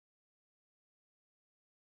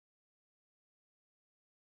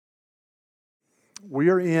We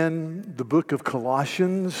are in the book of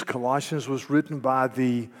Colossians. Colossians was written by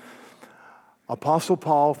the Apostle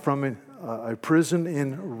Paul from a prison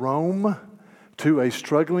in Rome to a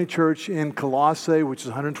struggling church in Colossae, which is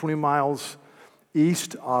 120 miles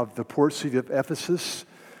east of the port city of Ephesus.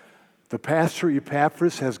 The pastor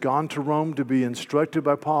Epaphras has gone to Rome to be instructed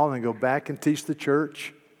by Paul and go back and teach the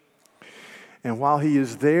church. And while he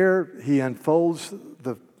is there, he unfolds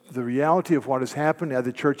the reality of what has happened at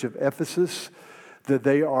the church of Ephesus, that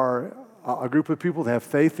they are a group of people that have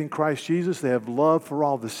faith in Christ Jesus. They have love for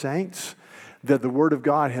all the saints, that the Word of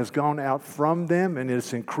God has gone out from them and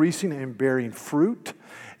it's increasing and bearing fruit,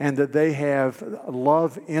 and that they have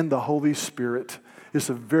love in the Holy Spirit. It's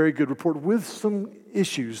a very good report with some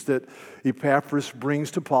issues that Epaphras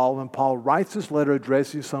brings to Paul, and Paul writes this letter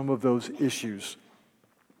addressing some of those issues.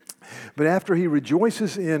 But after he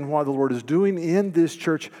rejoices in what the Lord is doing in this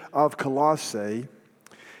church of Colossae,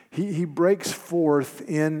 he breaks forth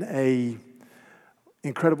in an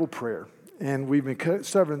incredible prayer. And we've been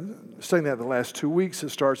studying that the last 2 weeks. It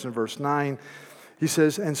starts in verse 9. He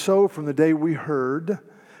says, "And so from the day we heard,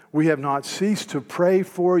 we have not ceased to pray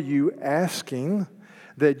for you, asking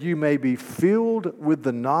that you may be filled with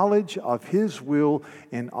the knowledge of His will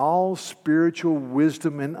in all spiritual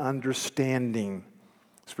wisdom and understanding."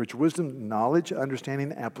 Spiritual wisdom, knowledge,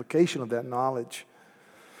 understanding, application of that knowledge.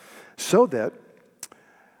 So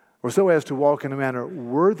as to walk in a manner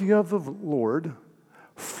worthy of the Lord,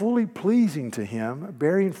 fully pleasing to Him,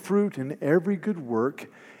 bearing fruit in every good work,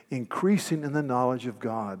 increasing in the knowledge of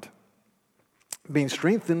God, being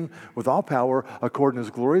strengthened with all power according to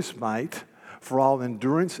His glorious might, for all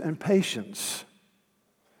endurance and patience,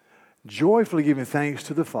 joyfully giving thanks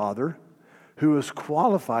to the Father, who has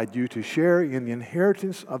qualified you to share in the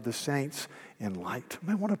inheritance of the saints in light.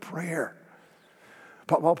 Man, what a prayer.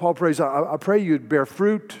 Paul prays, I pray you'd bear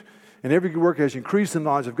fruit in every good work as you increase in the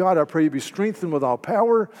knowledge of God. I pray you be strengthened with all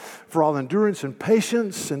power for all endurance and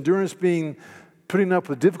patience. Endurance being putting up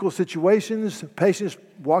with difficult situations, patience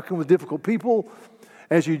walking with difficult people,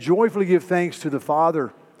 as you joyfully give thanks to the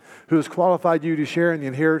Father who has qualified you to share in the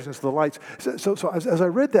inheritance of the lights. So as I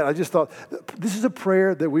read that, I just thought, this is a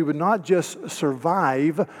prayer that we would not just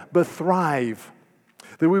survive, but thrive.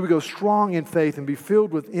 That we would go strong in faith and be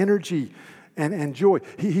filled with energy and joy.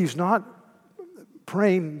 He's not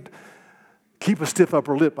praying, keep a stiff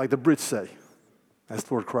upper lip like the Brits say. That's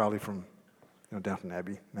Lord Crowley from Downton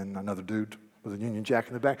Abbey, and another dude with a Union Jack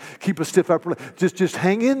in the back. Keep a stiff upper lip. Just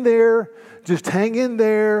hang in there. Just hang in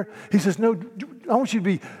there. He says, no, I want you to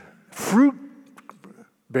be fruit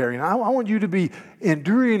bearing. I want you to be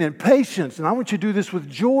enduring in patience, and I want you to do this with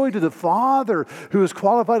joy to the Father who has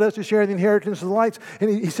qualified us to share the inheritance of the lights. And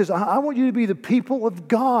he says, I want you to be the people of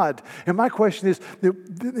God. And my question is,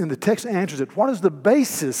 and the text answers it, what is the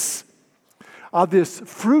basis of this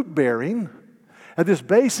fruit bearing, of this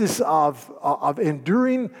basis of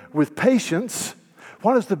enduring with patience?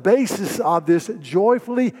 What is the basis of this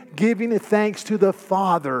joyfully giving thanks to the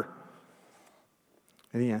Father?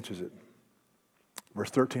 And he answers it. Verse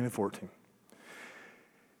 13 and 14.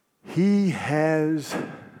 He has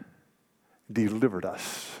delivered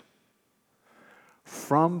us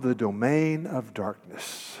from the domain of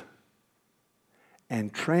darkness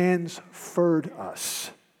and transferred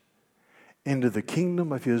us into the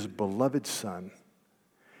kingdom of His beloved Son,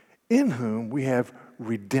 in whom we have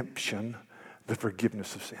redemption, the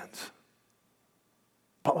forgiveness of sins.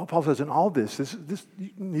 Paul says in all this,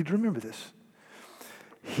 you need to remember this.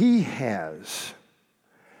 He has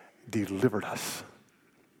delivered us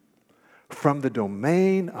from the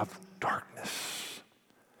domain of darkness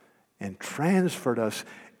and transferred us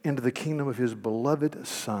into the kingdom of His beloved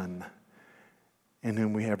Son, in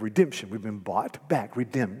whom we have redemption. We've been bought back,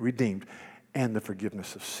 redeemed, and the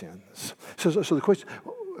forgiveness of sins. So the question,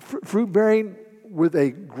 fruit bearing with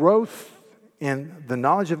a growth in the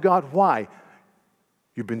knowledge of God. Why?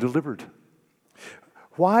 You've been delivered.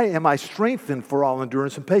 Why am I strengthened for all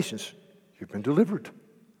endurance and patience? You've been delivered.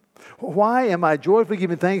 Why am I joyfully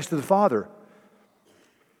giving thanks to the Father?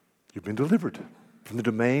 You've been delivered from the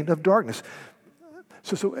domain of darkness.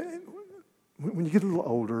 So when you get a little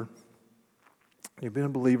older, you've been a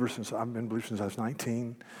believer I've been a believer since I was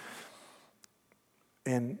 19.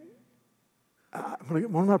 And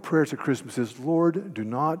one of my prayers at Christmas is, Lord, do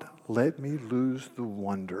not let me lose the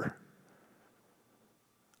wonder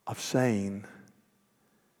of saying,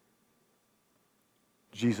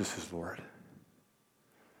 Jesus is Lord.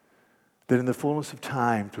 That in the fullness of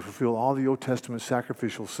time, to fulfill all the Old Testament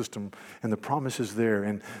sacrificial system and the promises there,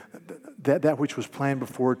 and that which was planned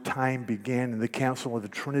before time began and the counsel of the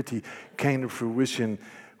Trinity came to fruition,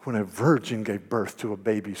 when a virgin gave birth to a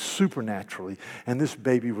baby supernaturally. And this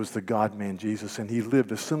baby was the God-man Jesus. And he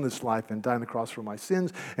lived a sinless life and died on the cross for my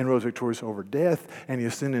sins and rose victorious over death. And he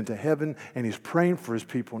ascended into heaven. And he's praying for his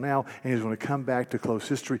people now. And he's going to come back to close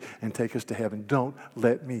history and take us to heaven. Don't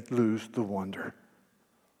let me lose the wonder.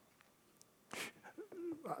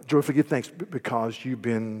 Joyfully give thanks because you've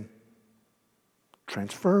been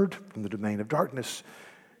transferred from the domain of darkness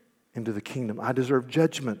into the kingdom. I deserve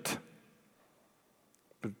judgment.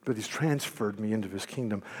 But he's transferred me into his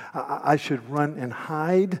kingdom. I should run and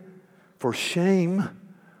hide for shame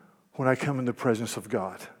when I come in the presence of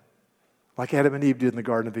God. Like Adam and Eve did in the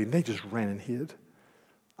Garden of Eden. They just ran and hid.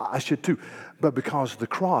 I should too. But because of the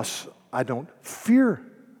cross, I don't fear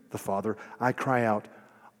the Father. I cry out,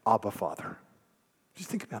 Abba, Father.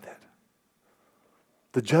 Just think about that.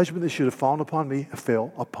 The judgment that should have fallen upon me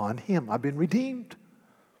fell upon him. I've been redeemed.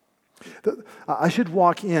 I should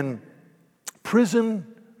walk in prison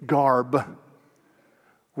garb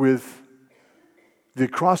with the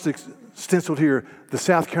acrostic stenciled here, the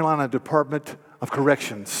South Carolina Department of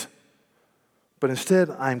Corrections. But instead,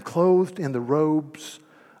 I'm clothed in the robes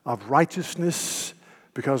of righteousness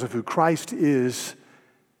because of who Christ is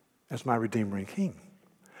as my Redeemer and King.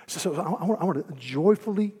 So I want to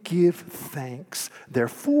joyfully give thanks.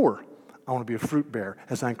 Therefore, I want to be a fruit bearer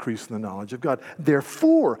as I increase in the knowledge of God.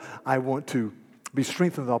 Therefore, I want to be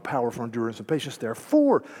strengthened with all power for endurance and patience.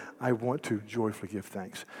 Therefore, I want to joyfully give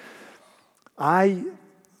thanks. I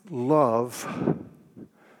love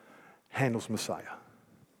Handel's Messiah.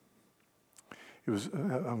 It was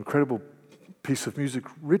an incredible piece of music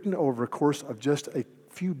written over a course of just a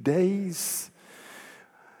few days.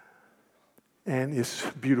 And it's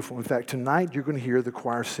beautiful. In fact, tonight you're going to hear the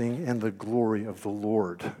choir sing "And the Glory of the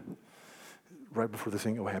Lord" right before they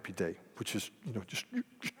sing "Oh Happy Day," which is,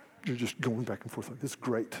 you're just going back and forth. It's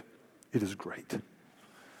great. It is great.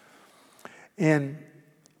 And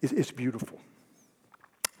it's beautiful.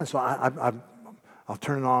 And so I'll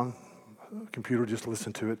turn it on computer just to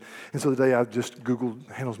listen to it. And so today I just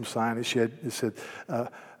Googled Handel's Messiah, and it said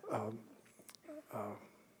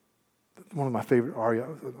one of my favorite aria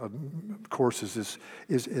courses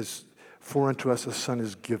is "For unto us a son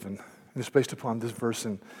is given." And it's based upon this verse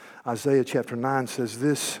in Isaiah chapter 9 says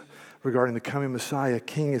this regarding the coming Messiah,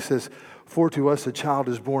 King. It says, "For to us a child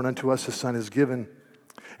is born, unto us a son is given,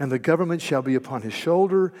 and the government shall be upon his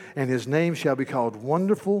shoulder, and his name shall be called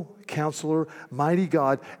Wonderful Counselor, Mighty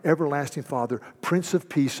God, Everlasting Father, Prince of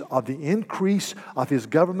Peace. Of the increase of his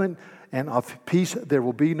government and of peace there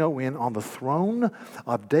will be no end, on the throne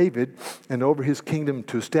of David and over his kingdom,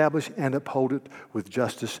 to establish and uphold it with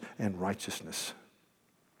justice and righteousness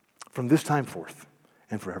from this time forth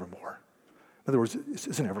and forevermore." In other words,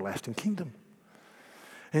 it's an everlasting kingdom.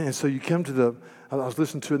 And so you come to I was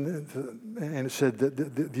listening to it, and it said that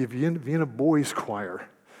the Vienna Boys Choir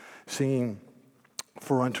singing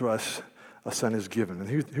 "For unto us a son is given." And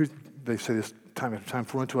here they say this time after time: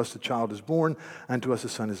 "For unto us a child is born, unto us a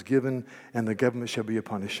son is given, and the government shall be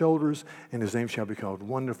upon his shoulders, and his name shall be called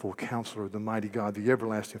Wonderful Counselor, the Mighty God, the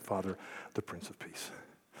Everlasting Father, the Prince of Peace."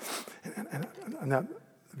 And now,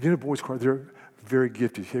 Vienna Boys Choir, they're very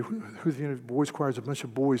gifted. Okay? Who's the Vienna Boys Choir? Is a bunch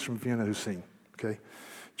of boys from Vienna who sing. Okay,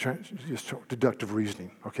 just deductive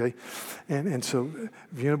reasoning. Okay, and so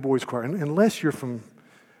Vienna Boys Choir. And unless you're from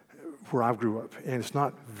where I grew up, and it's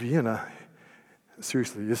not Vienna.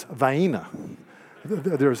 Seriously, it's Vienna.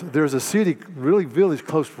 There's a city, really village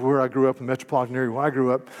close to where I grew up, in the metropolitan area where I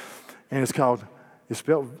grew up, and it's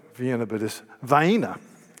spelled Vienna, but it's Vienna.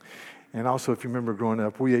 And also, if you remember growing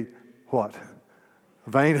up, we ate what?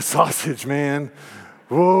 Vienna sausage, man.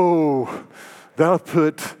 Whoa, that'll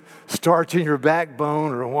put starch in your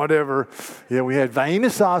backbone or whatever. Yeah, we had Vienna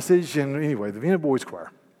sausage, and anyway, the Vienna Boys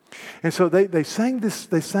Choir. And so they sang this,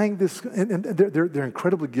 and they're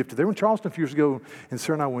incredibly gifted. They were in Charleston a few years ago, and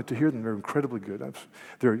Sarah and I went to hear them. They're incredibly good.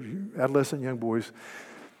 They're adolescent young boys.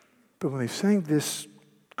 But when they sang this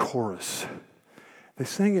chorus, they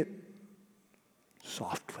sang it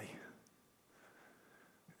softly.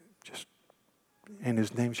 And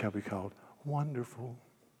his name shall be called Wonderful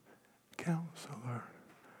Counselor,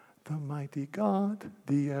 the Mighty God,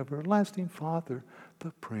 the Everlasting Father,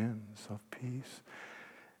 the Prince of Peace.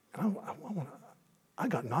 And I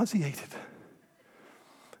got nauseated.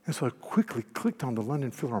 And so I quickly clicked on the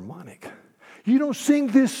London Philharmonic. You don't sing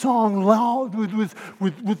this song loud with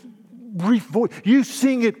brief voice. You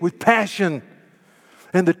sing it with passion.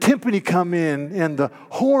 And the timpani come in, and the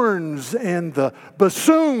horns, and the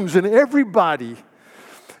bassoons, and everybody.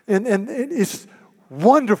 And it's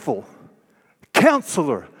Wonderful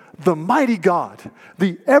Counselor, the Mighty God,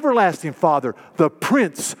 the Everlasting Father, the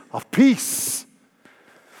Prince of Peace.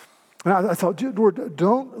 And I thought, Lord,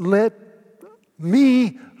 don't let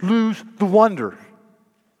me lose the wonder.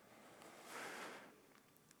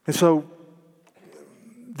 And so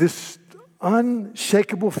this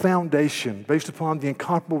unshakable foundation based upon the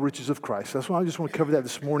incomparable riches of Christ. That's why I just want to cover that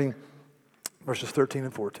this morning, verses 13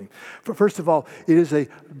 and 14. First of all, it is a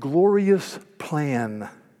glorious plan.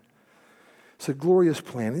 It's a glorious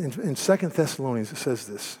plan. In 2 Thessalonians, it says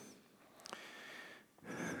this.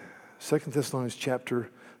 2 Thessalonians chapter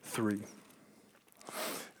 3.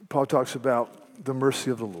 Paul talks about the mercy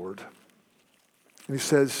of the Lord. And he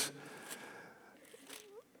says,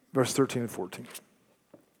 verse 13 and 14.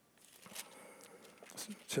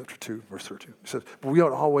 Chapter 2, verse 13. He says, "But we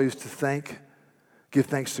ought always to give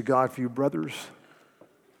thanks to God for you, brothers,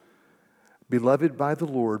 beloved by the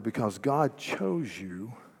Lord, because God chose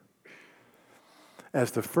you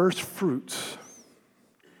as the first fruits,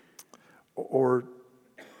 or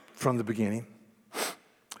from the beginning,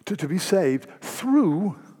 to be saved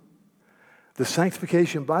through the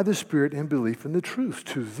sanctification by the Spirit and belief in the truth.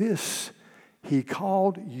 To this He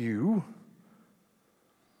called you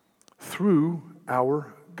through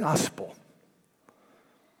our gospel,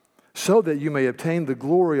 so that you may obtain the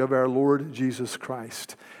glory of our Lord Jesus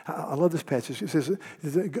Christ." I love this passage. It says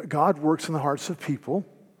that God works in the hearts of people.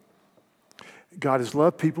 God has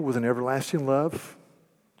loved people with an everlasting love,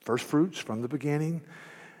 first fruits from the beginning.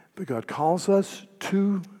 But God calls us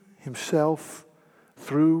to Himself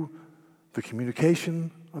through the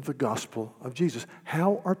communication of the gospel of Jesus.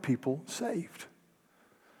 How are people saved?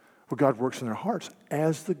 Well, God works in their hearts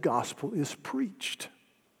as the gospel is preached.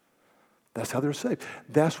 That's how they're saved.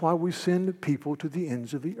 That's why we send people to the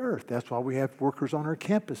ends of the earth. That's why we have workers on our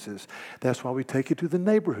campuses. That's why we take it to the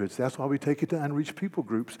neighborhoods. That's why we take it to unreached people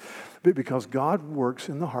groups. Because God works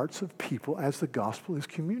in the hearts of people as the gospel is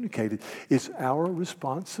communicated. It's our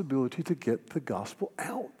responsibility to get the gospel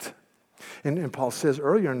out. And Paul says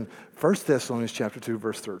earlier in 1 Thessalonians chapter 2,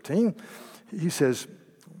 verse 13, he says,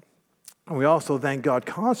 "And we also thank God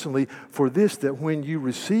constantly for this, that when you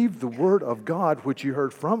received the word of God, which you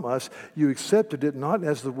heard from us, you accepted it not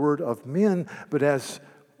as the word of men, but as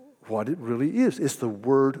what it really is. It's the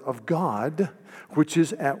word of God, which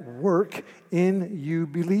is at work in you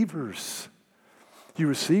believers." You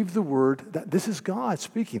received the word. This is God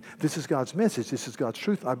speaking. This is God's message. This is God's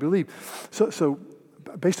truth, I believe. So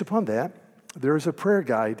based upon that, there is a prayer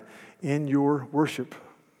guide in your worship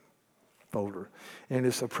folder. And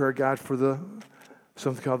it's a prayer guide for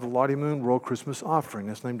something called the Lottie Moon World Christmas Offering.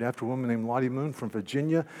 It's named after a woman named Lottie Moon from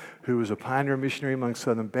Virginia, who was a pioneer missionary among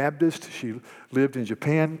Southern Baptists. She lived in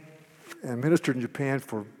Japan and ministered in Japan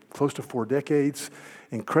for close to 4 decades.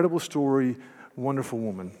 Incredible story, wonderful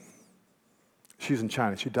woman. She's in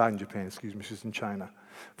China. She died in Japan, She's in China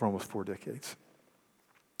for almost 4 decades.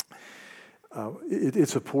 It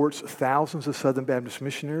supports thousands of Southern Baptist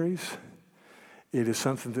missionaries. It is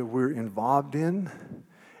something that we're involved in.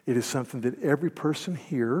 It is something that every person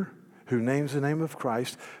here who names the name of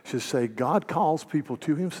Christ should say, God calls people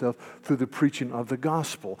to Himself through the preaching of the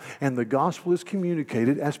gospel. And the gospel is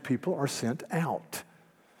communicated as people are sent out.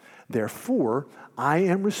 Therefore, I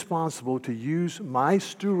am responsible to use my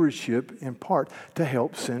stewardship in part to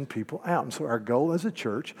help send people out. And so our goal as a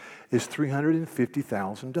church is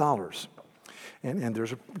 $350,000. And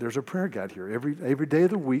there's a prayer guide here. Every day of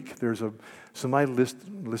the week, there's somebody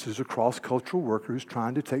listed as a cross-cultural worker who's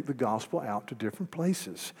trying to take the gospel out to different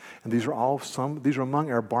places. And these are among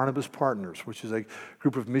our Barnabas Partners, which is a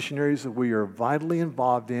group of missionaries that we are vitally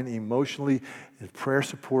involved in emotionally, in prayer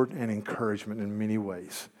support and encouragement in many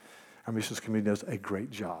ways. Our missions committee does a great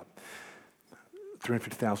job.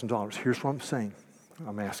 $350,000. Here's what I'm saying.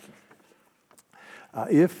 I'm asking.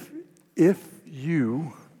 If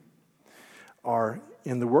you are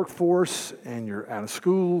in the workforce and you're out of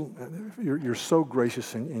school, you're so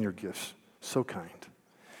gracious in your gifts, so kind.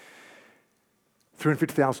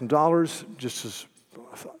 $350,000,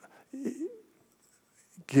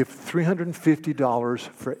 give $350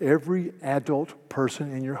 for every adult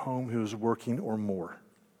person in your home who is working or more,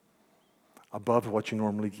 above what you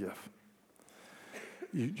normally give.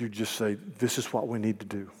 You just say, this is what we need to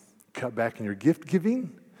do. Cut back in your gift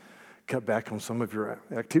giving, cut back on some of your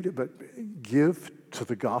activity, but give so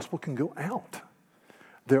the gospel can go out.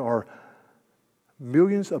 There are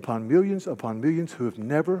millions upon millions upon millions who have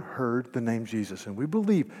never heard the name Jesus. And we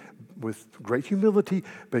believe with great humility,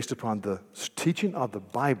 based upon the teaching of the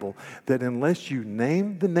Bible, that unless you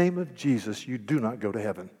name the name of Jesus, you do not go to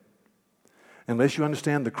heaven. Unless you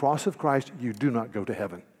understand the cross of Christ, you do not go to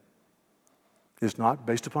heaven. It's not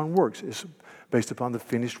based upon works. It's based upon the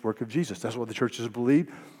finished work of Jesus. That's what the church has believed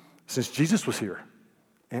since Jesus was here.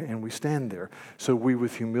 and we stand there. So we,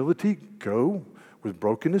 with humility, go. With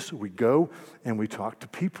brokenness, we go and we talk to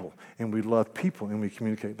people, and we love people, and we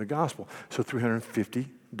communicate the gospel. So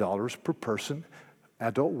 $350 per person,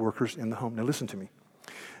 adult workers in the home. Now listen to me.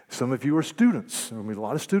 Some of you are students. There will be a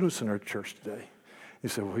lot of students in our church today. You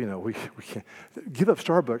say, well, we can't. Give up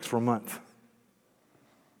Starbucks for a month.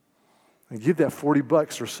 And give that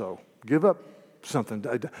 $40 or so. Give up something.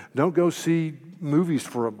 Don't go see movies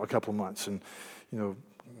for a couple of months, and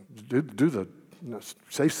do the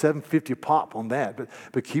save $7.50 pop on that.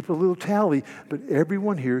 But keep a little tally. But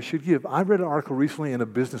everyone here should give. I read an article recently in a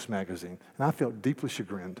business magazine, and I felt deeply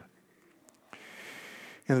chagrined.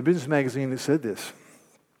 In the business magazine, it said this.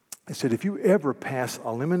 It said, if you ever pass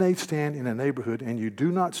a lemonade stand in a neighborhood and you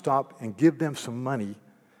do not stop and give them some money,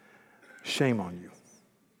 shame on you.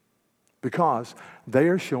 Because they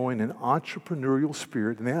are showing an entrepreneurial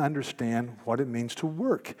spirit and they understand what it means to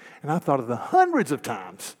work. And I thought of the hundreds of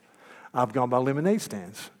times I've gone by lemonade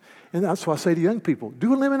stands. And that's why I say to young people,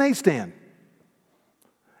 do a lemonade stand.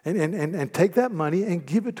 And take that money and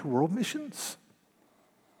give it to World Missions.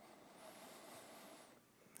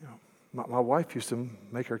 My wife used to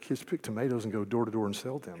make our kids pick tomatoes and go door to door and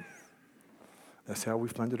sell them. That's how we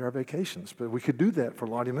funded our vacations. But we could do that for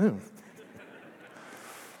Lottie Moon.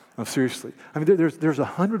 No, seriously. I mean, there's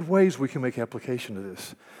 100 ways we can make application to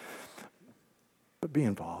this. But be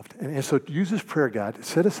involved. And so use this prayer guide.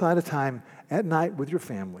 Set aside a time at night with your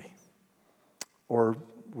family or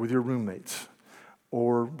with your roommates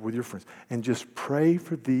or with your friends. And just pray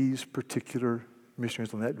for these particular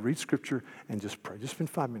missionaries on that. Read Scripture and just pray. Just spend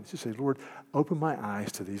 5 minutes. Just say, Lord, open my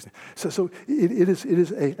eyes to these. So it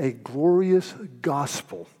is a glorious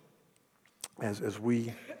gospel as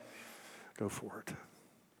we go forward.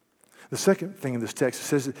 The second thing in this text, it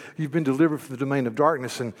says that you've been delivered from the domain of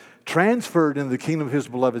darkness and transferred into the kingdom of his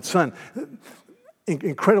beloved Son.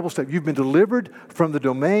 Incredible step. You've been delivered from the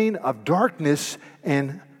domain of darkness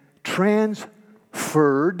and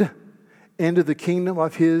transferred into the kingdom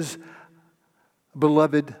of his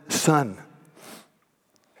beloved Son.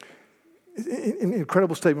 An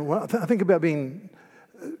incredible statement. Well, I think about being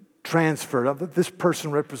transferred. This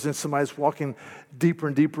person represents somebody who's walking deeper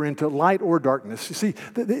and deeper into light or darkness. You see,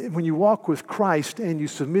 when you walk with Christ and you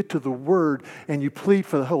submit to the Word and you plead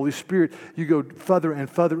for the Holy Spirit, you go further and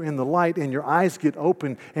further in the light, and your eyes get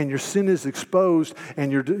open and your sin is exposed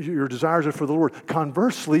and your desires are for the Lord.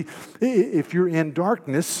 Conversely, if you're in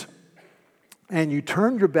darkness and you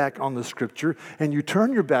turn your back on the Scripture and you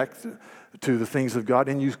turn your back to the things of God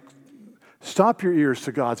and you stop your ears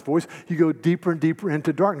to God's voice, you go deeper and deeper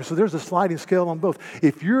into darkness. So there's a sliding scale on both.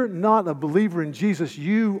 If you're not a believer in Jesus,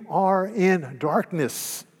 you are in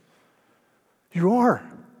darkness. You are.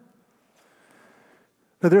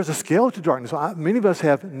 Now there's a scale to darkness. Many of us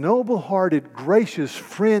have noble-hearted, gracious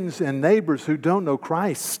friends and neighbors who don't know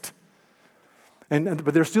Christ.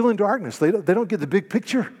 But they're still in darkness. They don't get the big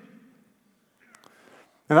picture.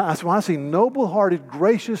 And that's why I see noble-hearted,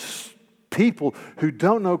 gracious people who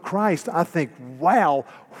don't know Christ. I think, wow,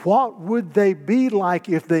 what would they be like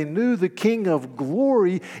if they knew the King of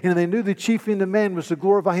glory and they knew the chief end of man was to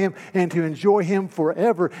glorify Him and to enjoy Him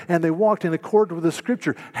forever, and they walked in accord with the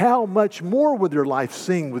Scripture? How much more would their life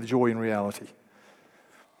sing with joy and reality?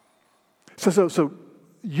 So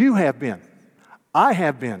you have been, I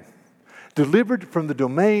have been delivered from the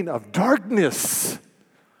domain of darkness.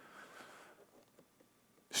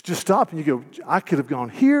 Just stop and you go, I could have gone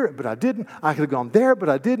here, but I didn't. I could have gone there, but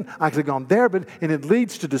I didn't. I could have gone there, and it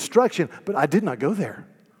leads to destruction, but I did not go there.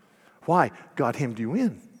 Why? God hemmed you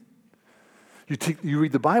in. You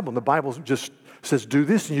read the Bible, and the Bible just says do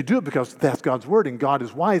this, and you do it because that's God's word, and God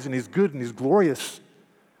is wise, and He's good, and He's glorious.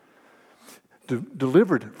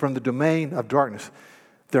 Delivered from the domain of darkness.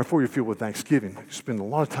 Therefore, you're filled with thanksgiving. You spend a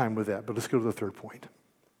lot of time with that, but let's go to the third point.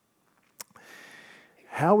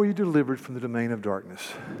 How were you delivered from the domain of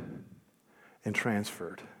darkness and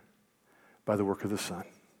transferred? By the work of the Son,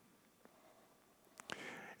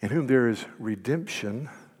 in whom there is redemption,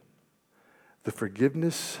 the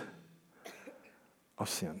forgiveness of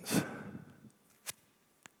sins.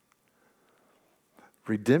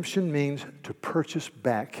 Redemption means to purchase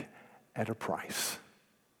back at a price.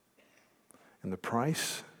 And the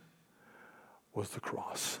price was the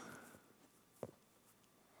cross.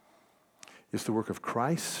 It's the work of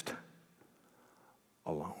Christ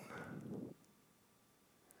alone.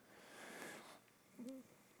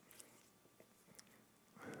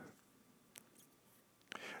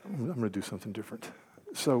 I'm going to do something different.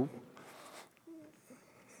 So,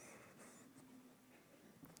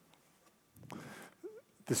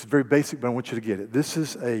 this is very basic, but I want you to get it. This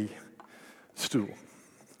is a stool.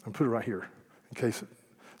 I'll put it right here in case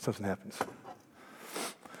something happens.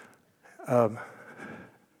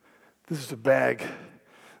 This is a bag that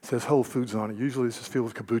says Whole Foods on it. Usually this is filled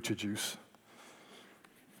with kombucha juice.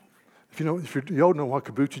 If you all know what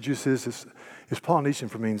kombucha juice is, it's Polynesian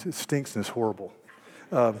for means it stinks and it's horrible.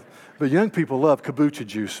 But young people love kombucha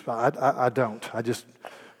juice. I don't. I just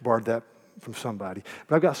borrowed that from somebody.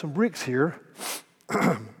 But I've got some bricks here.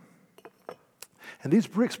 And these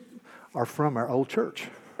bricks are from our old church.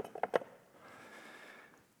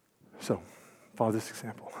 So, follow this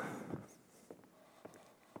example.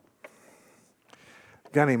 A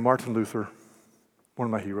guy named Martin Luther, one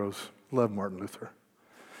of my heroes. Love Martin Luther.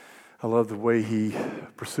 I love the way he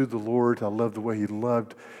pursued the Lord. I love the way he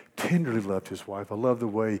tenderly loved his wife. I love the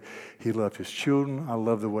way he loved his children. I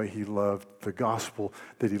love the way he loved the gospel,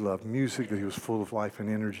 that he loved music, that he was full of life and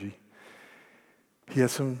energy. He had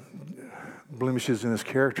some blemishes in his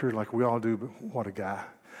character, like we all do, but what a guy.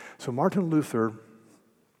 So Martin Luther,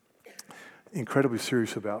 incredibly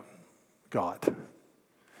serious about God.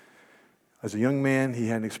 As a young man, he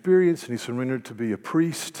had an experience, and he surrendered to be a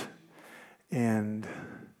priest, and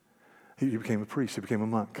he became a priest. He became a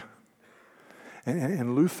monk.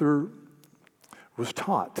 And Luther was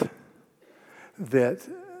taught that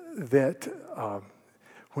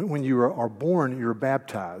when you are born, you're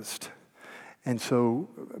baptized. And so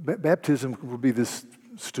baptism would be this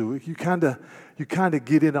stool. You kind of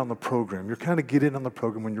get in on the program. You kind of get in on the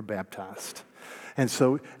program when you're baptized. And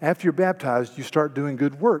so after you're baptized, you start doing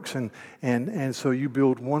good works. And so you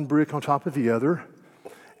build one brick on top of the other.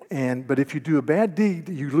 But if you do a bad deed,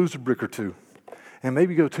 you lose a brick or two. And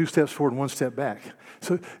maybe go 2 steps forward and 1 step back.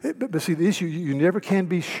 But see, the issue, you never can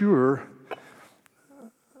be sure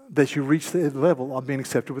that you reach the level of being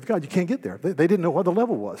accepted with God. You can't get there. They didn't know what the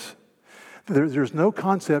level was. There's no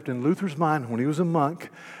concept in Luther's mind when he was a monk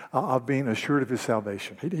of being assured of his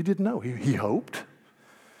salvation. He didn't know. He hoped.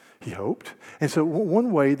 He hoped. And so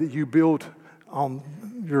one way that you build on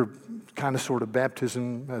your kind of sort of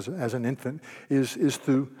baptism as an infant is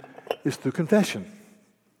through confession.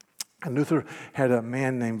 And Luther had a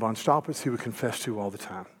man named von Staupitz he would confess to all the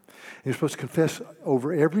time. And you're supposed to confess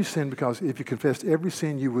over every sin, because if you confessed every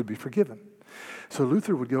sin, you would be forgiven. So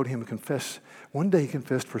Luther would go to him and confess. One day he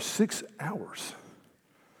confessed for 6 hours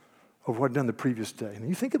of what he'd done the previous day. And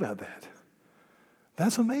you think about that.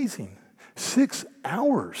 That's amazing. 6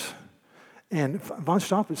 hours. And von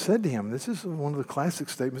Staupitz said to him, this is one of the classic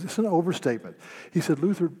statements, it's an overstatement. He said,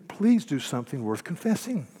 Luther, please do something worth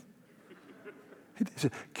confessing. He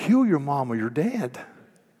said, kill your mom or your dad.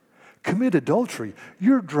 Commit adultery.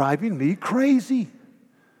 You're driving me crazy.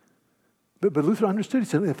 But Luther understood. He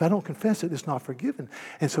said, if I don't confess it, it's not forgiven.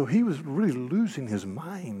 And so he was really losing his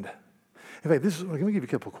mind. In fact, let me give you a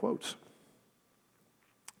couple of quotes.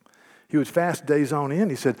 He would fast days on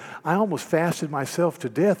end. He said, I almost fasted myself to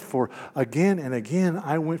death, for again and again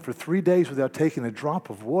I went for 3 days without taking a drop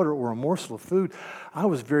of water or a morsel of food. I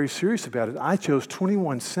was very serious about it. I chose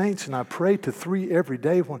 21 saints, and I prayed to 3 every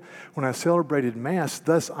day when I celebrated Mass.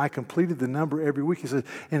 Thus I completed the number every week. He said,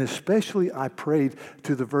 and especially I prayed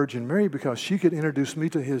to the Virgin Mary, because she could introduce me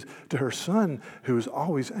to her son, who was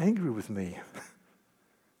always angry with me.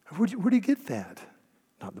 Where do you get that?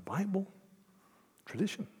 Not the Bible.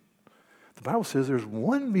 Tradition. The Bible says there's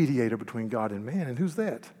one mediator between God and man, and who's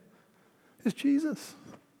that? It's Jesus.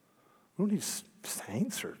 We don't need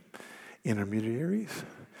saints or intermediaries.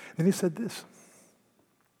 And he said this.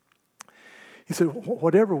 He said,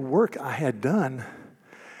 whatever work I had done,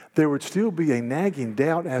 there would still be a nagging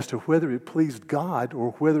doubt as to whether it pleased God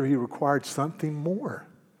or whether he required something more.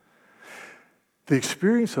 The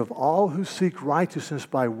experience of all who seek righteousness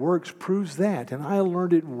by works proves that, and I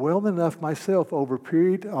learned it well enough myself over a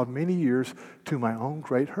period of many years to my own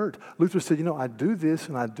great hurt. Luther said, I do this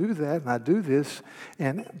and I do that and I do this,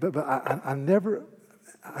 but I never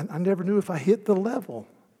knew if I hit the level.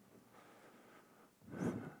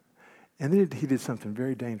 And then he did something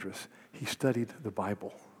very dangerous. He studied the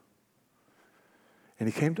Bible. And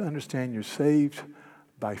he came to understand you're saved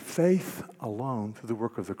by faith alone, through the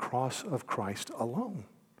work of the cross of Christ alone.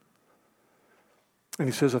 And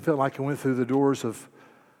he says, I felt like I went through the doors of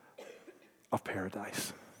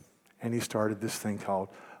paradise. And he started this thing called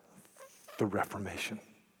the Reformation,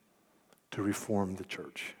 to reform the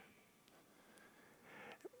church.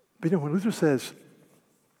 But when Luther says,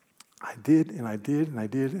 I did, and I did, and I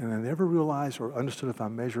did, and I never realized or understood if I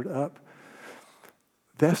measured up,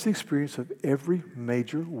 that's the experience of every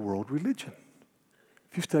major world religion.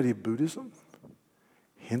 If you study Buddhism,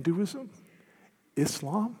 Hinduism,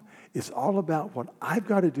 Islam, it's all about what I've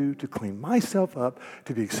got to do to clean myself up,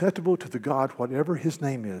 to be acceptable to the God, whatever his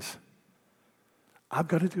name is. I've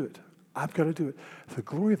got to do it. I've got to do it. The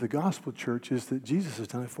glory of the gospel, church, is that Jesus has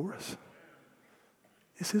done it for us.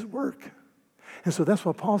 It's his work. And so that's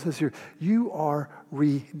what Paul says here. You are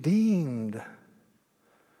redeemed.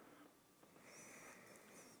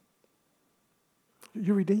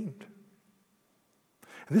 You're redeemed.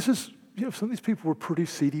 And this is, some of these people were pretty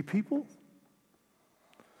seedy people.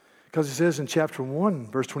 Because it says in chapter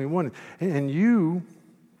 1, verse 21, and you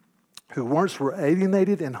who once were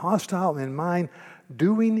alienated and hostile in mind,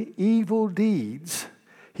 doing evil deeds,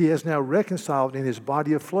 he has now reconciled in his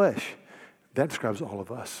body of flesh. That describes all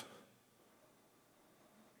of us.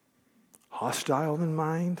 Hostile in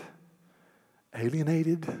mind,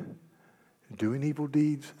 alienated, doing evil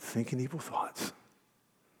deeds, thinking evil thoughts.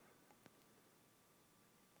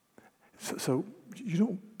 So you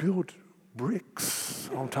don't build bricks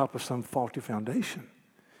on top of some faulty foundation.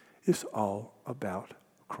 It's all about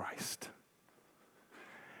Christ.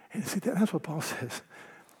 And see, that's what Paul says.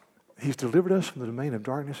 He's delivered us from the domain of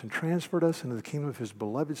darkness and transferred us into the kingdom of his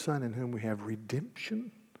beloved Son, in whom we have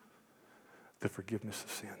redemption, the forgiveness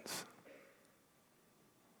of sins.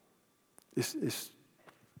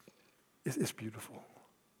 It's beautiful.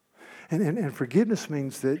 And forgiveness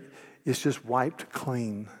means that it's just wiped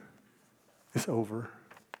clean. It's over.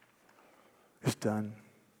 It's done.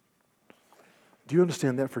 Do you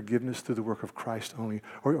understand that forgiveness through the work of Christ only?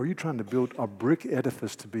 Or are you trying to build a brick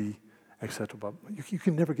edifice to be acceptable? You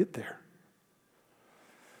can never get there.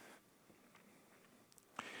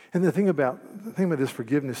 And the thing about this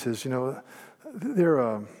forgiveness is,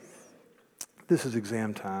 this is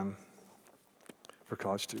exam time for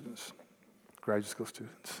college students, graduate school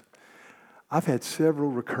students. I've had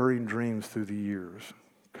several recurring dreams through the years.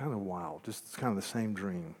 Kind of wild, just kind of the same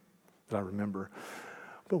dream that I remember.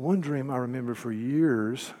 But one dream I remember for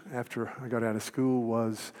years after I got out of school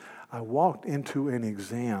was I walked into an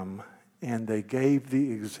exam and they gave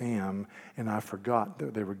the exam and I forgot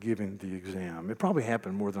that they were giving the exam. It probably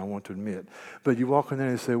happened more than I want to admit. But you walk in there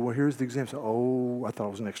and say, well, here's the exam. So, oh, I thought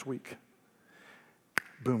it was next week.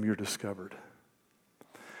 Boom, you're discovered.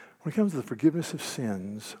 When it comes to the forgiveness of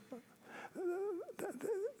sins,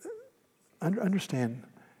 understand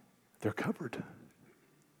they're covered.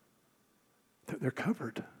 They're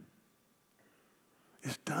covered.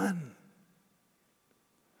 It's done.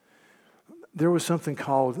 There was something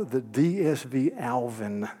called the DSV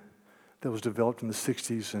Alvin that was developed in the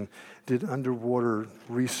 60s and did underwater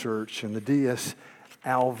research. And the DSV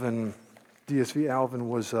Alvin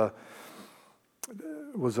was a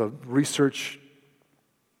research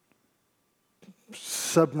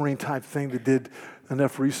submarine type thing that did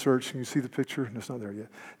enough research. Can you see the picture? No, it's not there yet.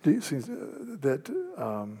 Do you see that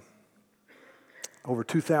over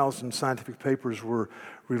 2,000 scientific papers were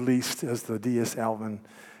released as the DVS Alvin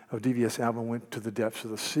went to the depths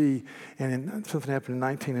of the sea. And something happened in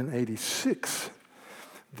 1986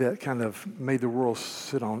 that kind of made the world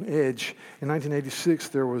sit on edge. In 1986,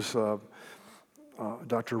 there was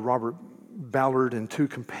Dr. Robert Ballard and two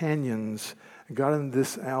companions got in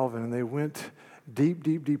this Alvin, and they went deep,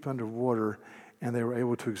 deep, deep underwater, and they were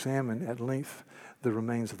able to examine at length the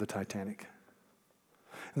remains of the Titanic.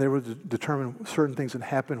 And they were to determine certain things that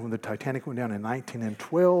happened when the Titanic went down in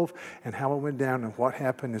 1912 and how it went down and what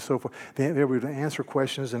happened and so forth. They were able to answer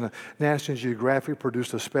questions, and National Geographic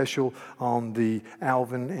produced a special on the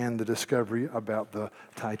Alvin and the discovery about the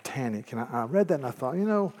Titanic. And I read that and I thought,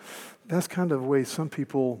 that's kind of the way some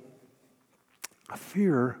people, I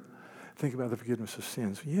fear, think about the forgiveness of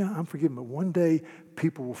sins. Yeah, I'm forgiven, but one day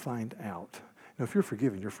people will find out. If you're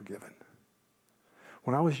forgiven, you're forgiven.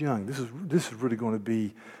 When I was young, this is really going to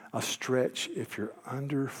be a stretch if you're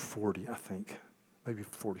under 40, I think, maybe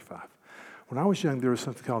 45. When I was young, there was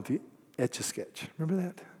something called the Etch-a-Sketch. Remember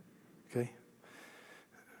that? Okay.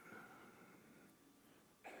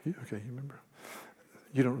 You remember?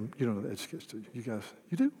 You don't know the Etch-a-Sketch, do you? You guys,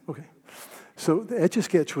 you do? Okay. So the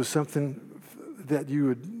Etch-a-Sketch was something that you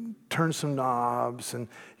would turn some knobs and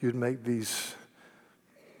you'd make these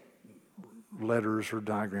letters or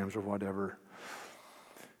diagrams or whatever.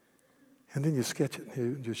 And then you sketch it,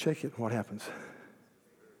 you shake it, and what happens?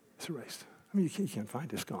 It's erased. I mean, you can't find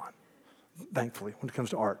it, it's gone. Thankfully, when it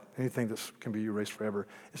comes to art, anything that can be erased forever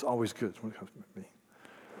is always good when it comes to me.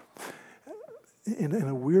 In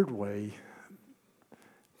a weird way,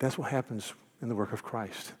 that's what happens in the work of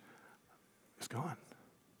Christ. It's gone.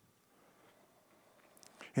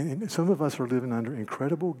 And some of us are living under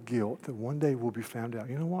incredible guilt that one day we'll be found out.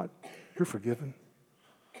 You know what? You're forgiven.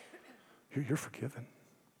 You're forgiven.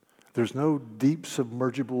 There's no deep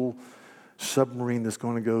submergible submarine that's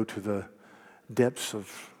going to go to the depths of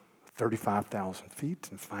 35,000 feet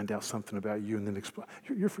and find out something about you and then explode.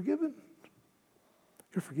 You're forgiven.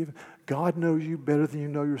 You're forgiven. God knows you better than you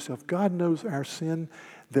know yourself. God knows our sin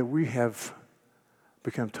that we have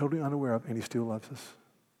become totally unaware of, and he still loves us.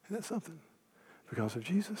 Isn't that something? Because of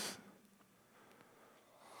Jesus.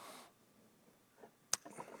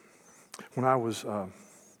 When I was,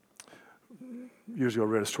 years ago, I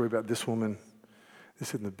read a story about this woman. This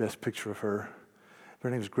isn't the best picture of her. Her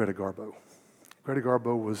name is Greta Garbo. Greta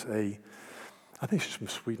Garbo was I think she's from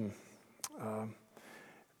Sweden,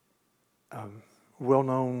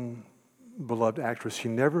 well-known, beloved actress. She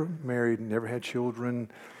never married, never had children,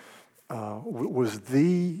 was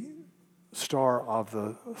the star of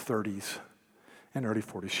the 30s and early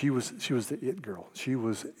 40s. She was the it girl. She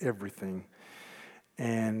was everything.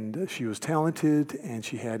 And she was talented, and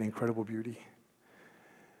she had incredible beauty.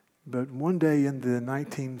 But one day in the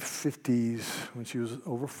 1950s, when she was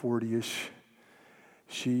over 40-ish,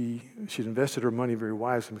 she'd invested her money very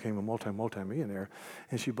wisely and became a multi-millionaire.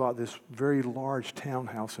 And she bought this very large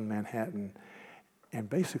townhouse in Manhattan and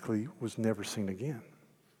basically was never seen again.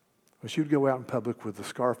 When she would go out in public with a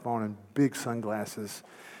scarf on and big sunglasses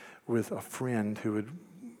with a friend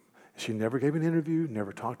she never gave an interview,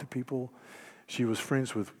 never talked to people. She was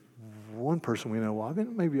friends with one person we know of,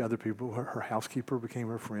 and maybe other people. Her housekeeper became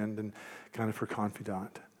her friend and kind of her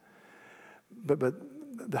confidant. But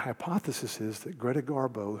the hypothesis is that Greta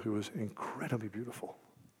Garbo, who was incredibly beautiful,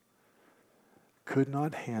 could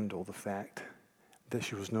not handle the fact that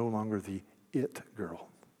she was no longer the it girl.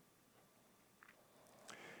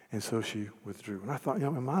 And so she withdrew. And I thought,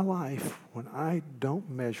 in my life, when I don't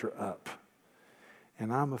measure up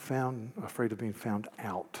and I'm afraid of being found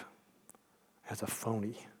out as a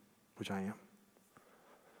phony, which I am,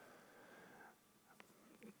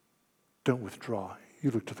 don't withdraw.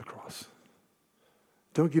 You look to the cross.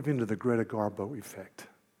 Don't give in to the Greta Garbo effect.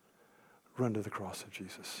 Run to the cross of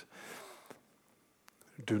Jesus.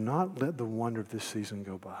 Do not let the wonder of this season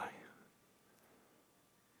go by.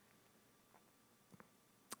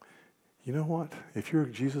 You know what? If you're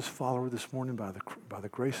a Jesus follower this morning, by the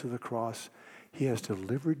grace of the cross, he has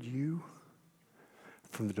delivered you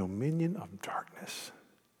from the dominion of darkness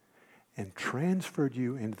and transferred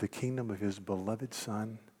you into the kingdom of his beloved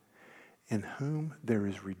Son, in whom there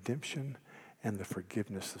is redemption and the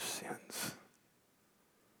forgiveness of sins.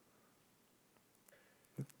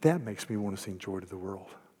 That makes me want to sing joy to the world.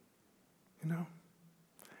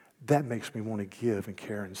 That makes me want to give and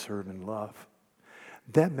care and serve and love.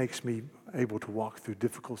 That makes me able to walk through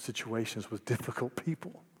difficult situations with difficult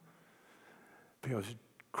people. Because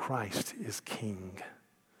Christ is King.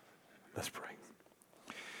 Let's pray.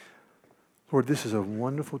 Lord, this is a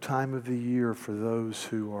wonderful time of the year for those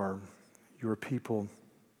who are your people.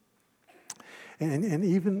 And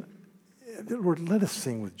even, Lord, let us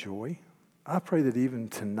sing with joy. I pray that even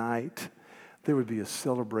tonight there would be a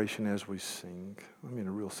celebration as we sing. I mean,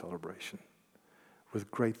 a real celebration with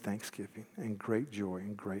great thanksgiving and great joy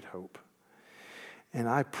and great hope. And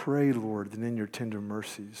I pray, Lord, that in your tender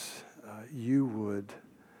mercies, you would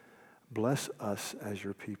bless us as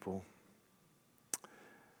your people.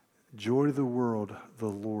 Joy to the world, the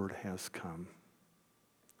Lord has come.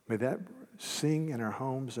 May that sing in our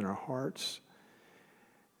homes and our hearts,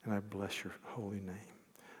 and I bless your holy name.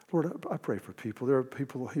 Lord, I pray for people. There are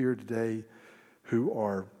people here today who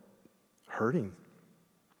are hurting.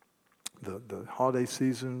 The holiday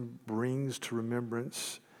season brings to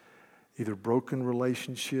remembrance either broken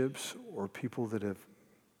relationships or people that have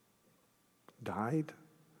died.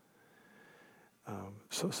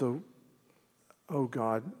 Oh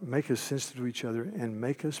God, make us sensitive to each other and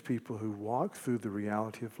make us people who walk through the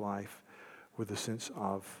reality of life with a sense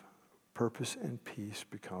of purpose and peace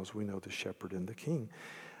because we know the shepherd and the king.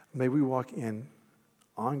 May we walk in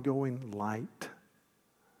ongoing light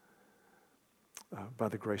by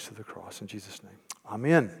the grace of the cross. In Jesus' name,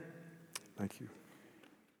 amen. Thank you.